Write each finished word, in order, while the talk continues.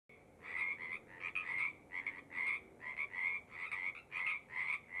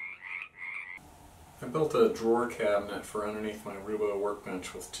I built a drawer cabinet for underneath my Roubo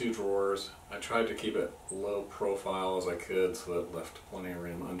workbench with 2 drawers. I tried to keep it low profile as I could so that it left plenty of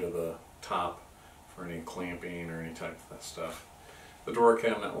room under the top for any clamping or any type of that stuff. The drawer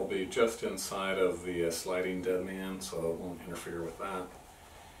cabinet will be just inside of the sliding dead man, so it won't interfere with that.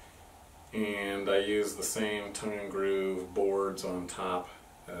 And I use the same tongue and groove boards on top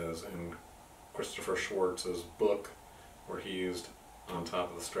as in Christopher Schwartz's book, where he used on top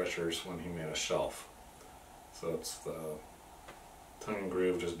of the stretchers when he made a shelf. So it's the tongue and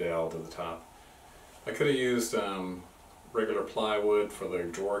groove just doweled to the top. I could have used regular plywood for the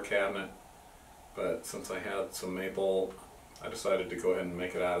drawer cabinet, but since I had some maple, I decided to go ahead and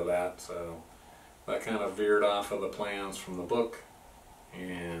make it out of that. So that kind of veered off of the plans from the book,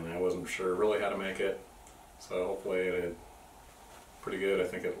 and I wasn't sure really how to make it. So hopefully it did pretty good. I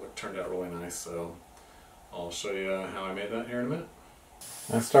think it turned out really nice. So I'll show you how I made that here in a minute.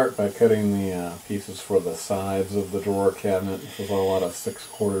 I start by cutting the pieces for the sides of the drawer cabinet. This is a lot of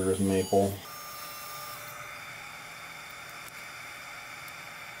 6/4 maple.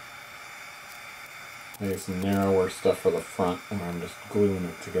 I use some narrower stuff for the front, and I'm just gluing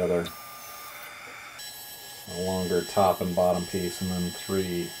it together. A longer top and bottom piece, and then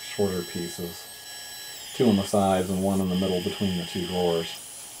 3 shorter pieces. 2 on the sides and 1 in the middle between the 2 drawers.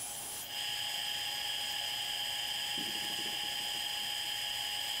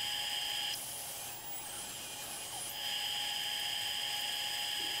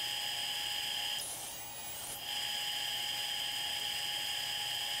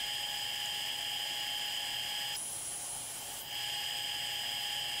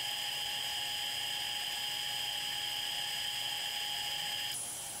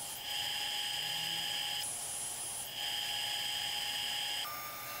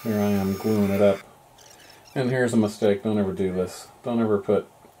 Here I am gluing it up. And here's a mistake, don't ever do this. Don't ever put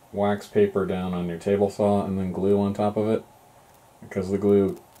wax paper down on your table saw and then glue on top of it, because the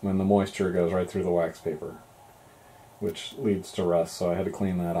glue, when the moisture goes right through the wax paper, which leads to rust, so I had to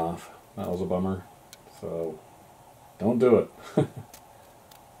clean that off. That was a bummer. So don't do it.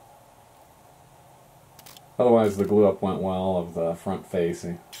 Otherwise the glue up went well of the front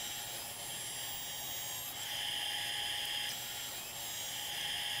facing.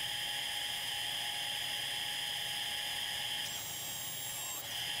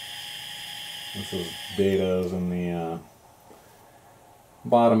 This is dados in the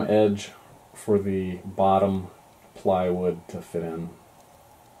bottom edge for the bottom plywood to fit in.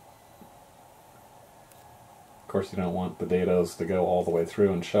 Of course, you don't want the dados to go all the way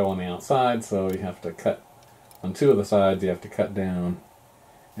through and show on the outside, so you have to cut on 2 of the sides. You have to cut down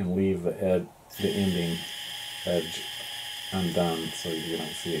and leave the ending edge undone so you don't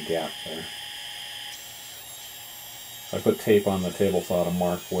see a gap there. I put tape on the table saw to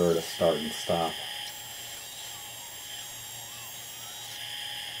mark where to start and stop.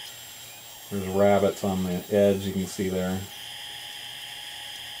 There's rabbits on the edge, you can see there,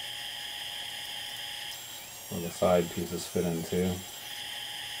 where the side pieces fit into.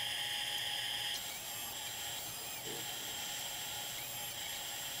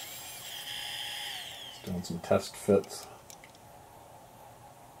 Just doing some test fits.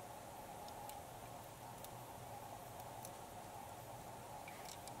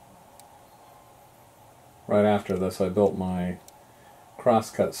 Right after this I built my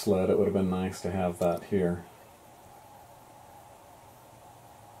crosscut sled. It would have been nice to have that here.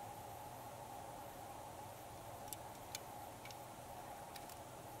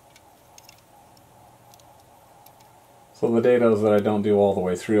 So the dados that I don't do all the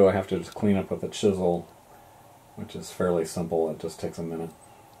way through, I have to just clean up with a chisel, which is fairly simple. It just takes a minute.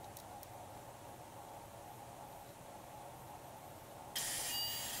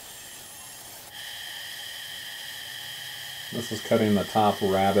 This is cutting the top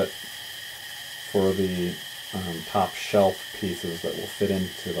rabbet for the top shelf pieces that will fit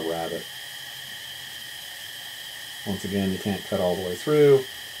into the rabbet. Once again, you can't cut all the way through,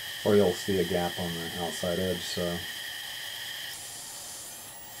 or you'll see a gap on the outside edge. So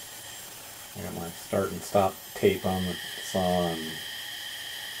I got my start and stop tape on the saw and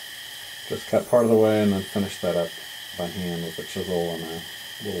just cut part of the way and then finish that up by hand with a chisel and a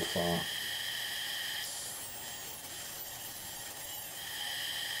little saw.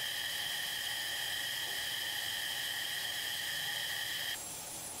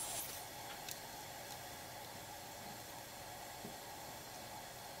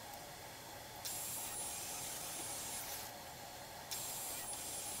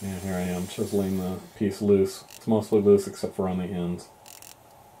 And here I am chiseling the piece loose. It's mostly loose except for on the ends.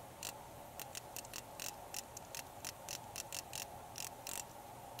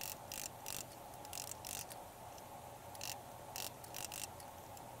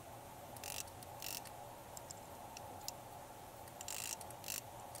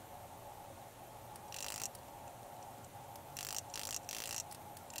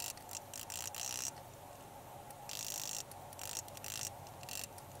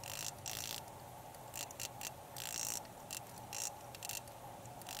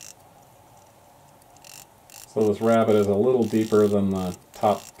 So this rabbet is a little deeper than the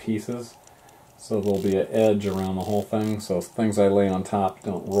top pieces, so there'll be an edge around the whole thing, so things I lay on top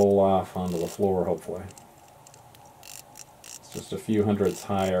don't roll off onto the floor, hopefully. It's just a few hundredths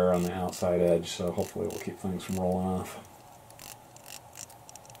higher on the outside edge, so hopefully it will keep things from rolling off.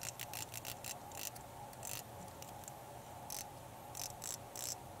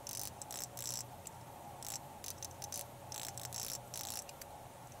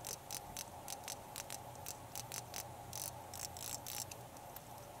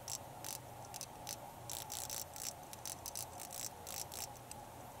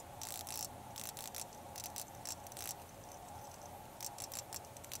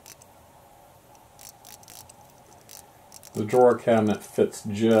 The drawer cabinet fits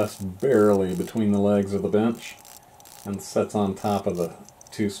just barely between the legs of the bench and sits on top of the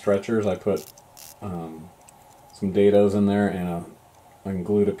two stretchers. I put some dados in there and I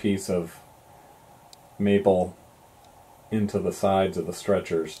glued a piece of maple into the sides of the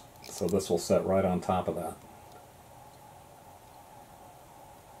stretchers, so this will set right on top of that.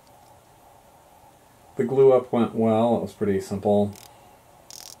 The glue up went well, it was pretty simple.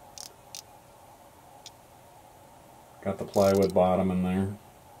 Got the plywood bottom in there.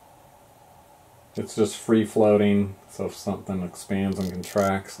 It's just free floating, so if something expands and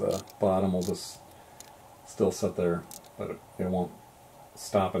contracts, the bottom will just still sit there, but it won't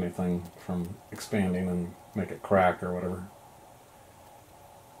stop anything from expanding and make it crack or whatever.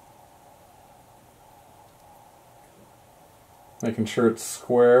 Making sure it's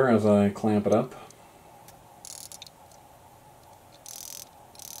square as I clamp it up.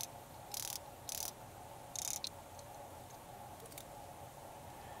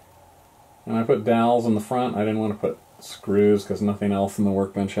 And I put dowels in the front. I didn't want to put screws because nothing else in the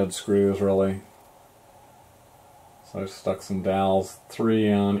workbench had screws really. So I stuck some dowels,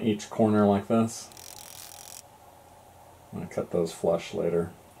 3 on each corner like this. I'm going to cut those flush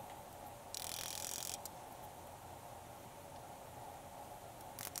later.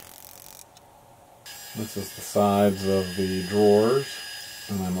 This is the sides of the drawers,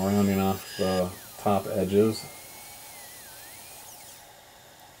 and I'm rounding off the top edges.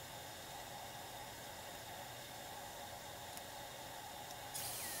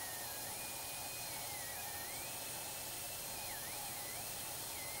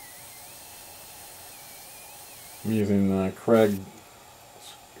 I'm using the Craig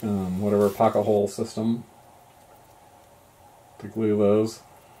whatever pocket hole system to glue those,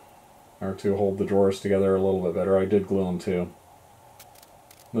 or to hold the drawers together a little bit better. I did glue them too.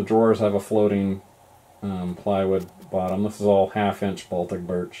 The drawers have a floating plywood bottom. This is all 1/2" Baltic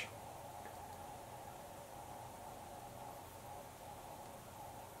birch.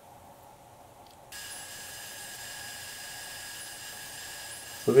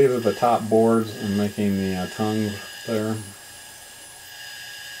 So these are the top boards and making the tongues there.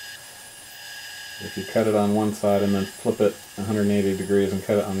 If you cut it on one side and then flip it 180 degrees and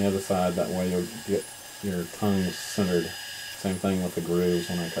cut it on the other side, that way you'll get your tongues centered. Same thing with the grooves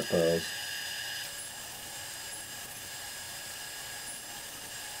when I cut those.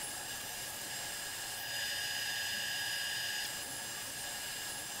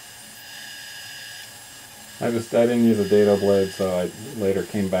 I didn't use a dado blade, so I later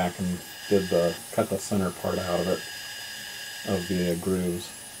came back and cut the center part out of it, of the grooves.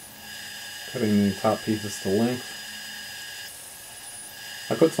 Cutting the top pieces to length.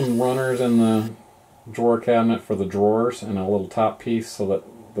 I put some runners in the drawer cabinet for the drawers and a little top piece so that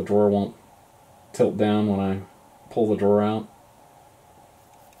the drawer won't tilt down when I pull the drawer out.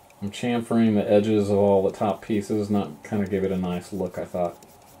 I'm chamfering the edges of all the top pieces, not kind of give it a nice look, I thought.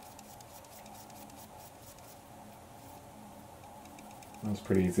 That was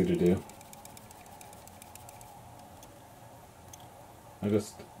pretty easy to do. I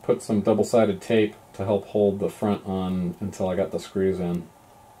just put some double-sided tape to help hold the front on until I got the screws in.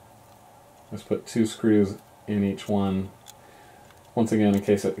 Just put 2 screws in each one. Once again, in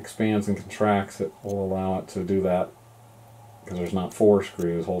case it expands and contracts, it will allow it to do that, because there's not 4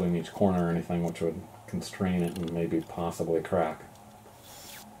 screws holding each corner or anything, which would constrain it and maybe possibly crack.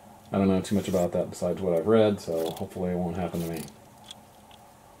 I don't know too much about that besides what I've read, so hopefully it won't happen to me.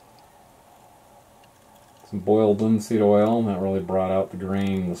 Some boiled linseed oil, and that really brought out the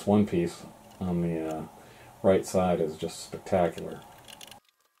grain. This one piece on the right side is just spectacular.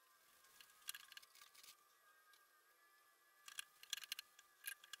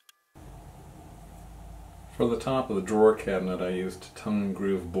 For the top of the drawer cabinet, I used tongue and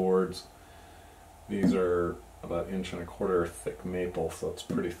groove boards. These are about 1¼ inch thick maple, so it's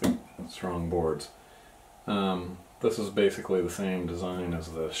pretty thick, strong boards. This is basically the same design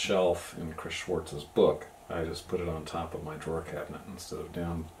as the shelf in Chris Schwartz's book. I just put it on top of my drawer cabinet instead of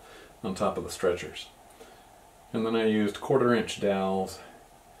down on top of the stretchers. And then I used 1/4-inch dowels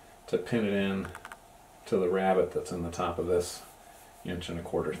to pin it in to the rabbet that's in the top of this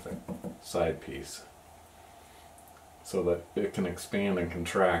 1.25-inch thick side piece, so that it can expand and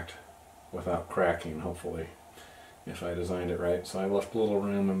contract without cracking, hopefully, if I designed it right. So I left a little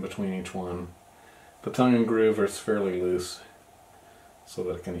room in between each one. The tongue and groove is fairly loose so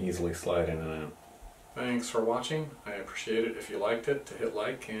that it can easily slide in and out. Thanks for watching. I appreciate it if you liked it, to hit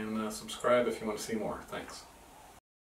like and subscribe if you want to see more. Thanks.